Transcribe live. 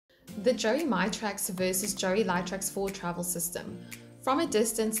The Joie Mytrax versus Joie Litetrax 4 travel system. From a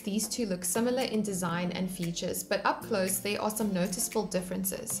distance, these two look similar in design and features, but up close there are some noticeable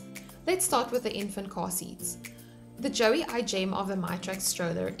differences. Let's start with the infant car seats. The Joie i-gemm of the Mytrax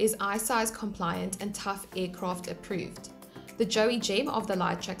stroller is i-size compliant and tough aircraft approved. The Joie gemm of the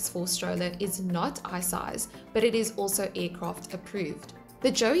Litetrax 4 stroller is not i-size, but it is also aircraft approved.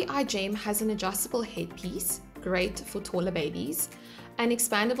 The Joie i-gemm has an adjustable headpiece, great for taller babies, an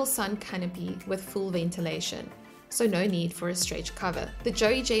expandable sun canopy with full ventilation, so no need for a stretch cover. The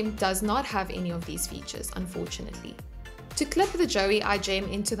Joie gemm does not have any of these features, unfortunately. To clip the Joie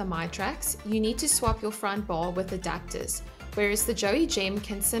i-gemm into the Mytrax, you need to swap your front bar with adapters, whereas the Joie gemm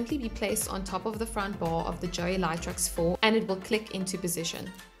can simply be placed on top of the front bar of the Joie Litetrax 4 and it will click into position.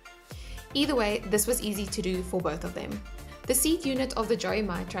 Either way, this was easy to do for both of them. The seat unit of the Joie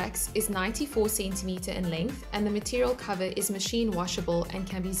Mytrax is 94 cm in length and the material cover is machine washable and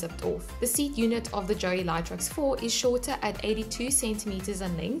can be zipped off. The seat unit of the Joie Litetrax 4 is shorter at 82 cm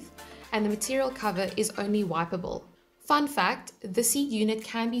in length and the material cover is only wipeable. Fun fact, the seat unit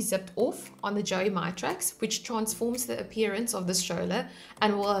can be zipped off on the Joie Mytrax, which transforms the appearance of the stroller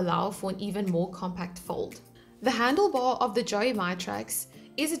and will allow for an even more compact fold. The handlebar of the Joie Mytrax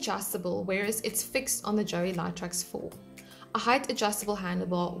is adjustable, whereas it's fixed on the Joie Litetrax 4. A height adjustable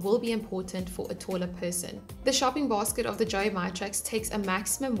handlebar will be important for a taller person. The shopping basket of the Joie Mytrax takes a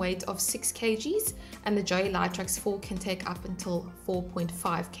maximum weight of 6 kgs and the Joie Litetrax 4 can take up until 4.5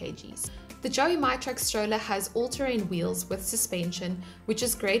 kgs. The Joie Mytrax stroller has all-terrain wheels with suspension, which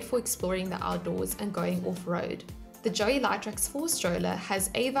is great for exploring the outdoors and going off-road. The Joie Litetrax 4 stroller has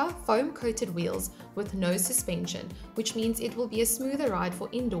AVA foam-coated wheels with no suspension, which means it will be a smoother ride for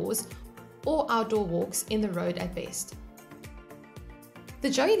indoors or outdoor walks in the road at best. The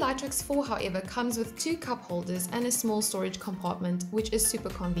Joie Litetrax 4, however, comes with 2 cup holders and a small storage compartment, which is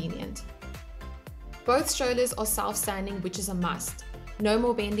super convenient. Both strollers are self-standing, which is a must. No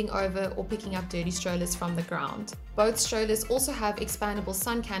more bending over or picking up dirty strollers from the ground. Both strollers also have expandable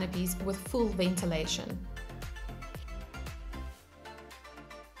sun canopies with full ventilation.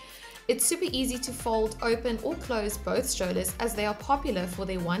 It's super easy to fold, open or close both strollers as they are popular for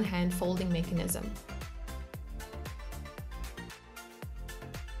their one-hand folding mechanism.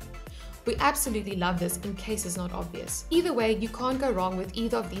 We absolutely love this, in case it's not obvious. Either way, you can't go wrong with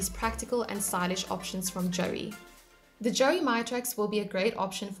either of these practical and stylish options from Joie. The Joie Mytrax will be a great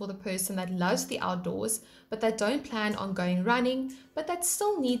option for the person that loves the outdoors, but that don't plan on going running, but that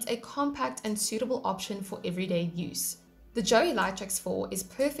still needs a compact and suitable option for everyday use. The Joie Litetrax 4 is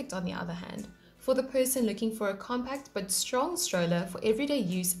perfect, on the other hand, for the person looking for a compact but strong stroller for everyday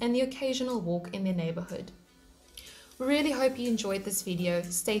use and the occasional walk in their neighborhood. We really hope you enjoyed this video.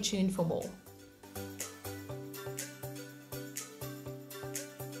 Stay tuned for more.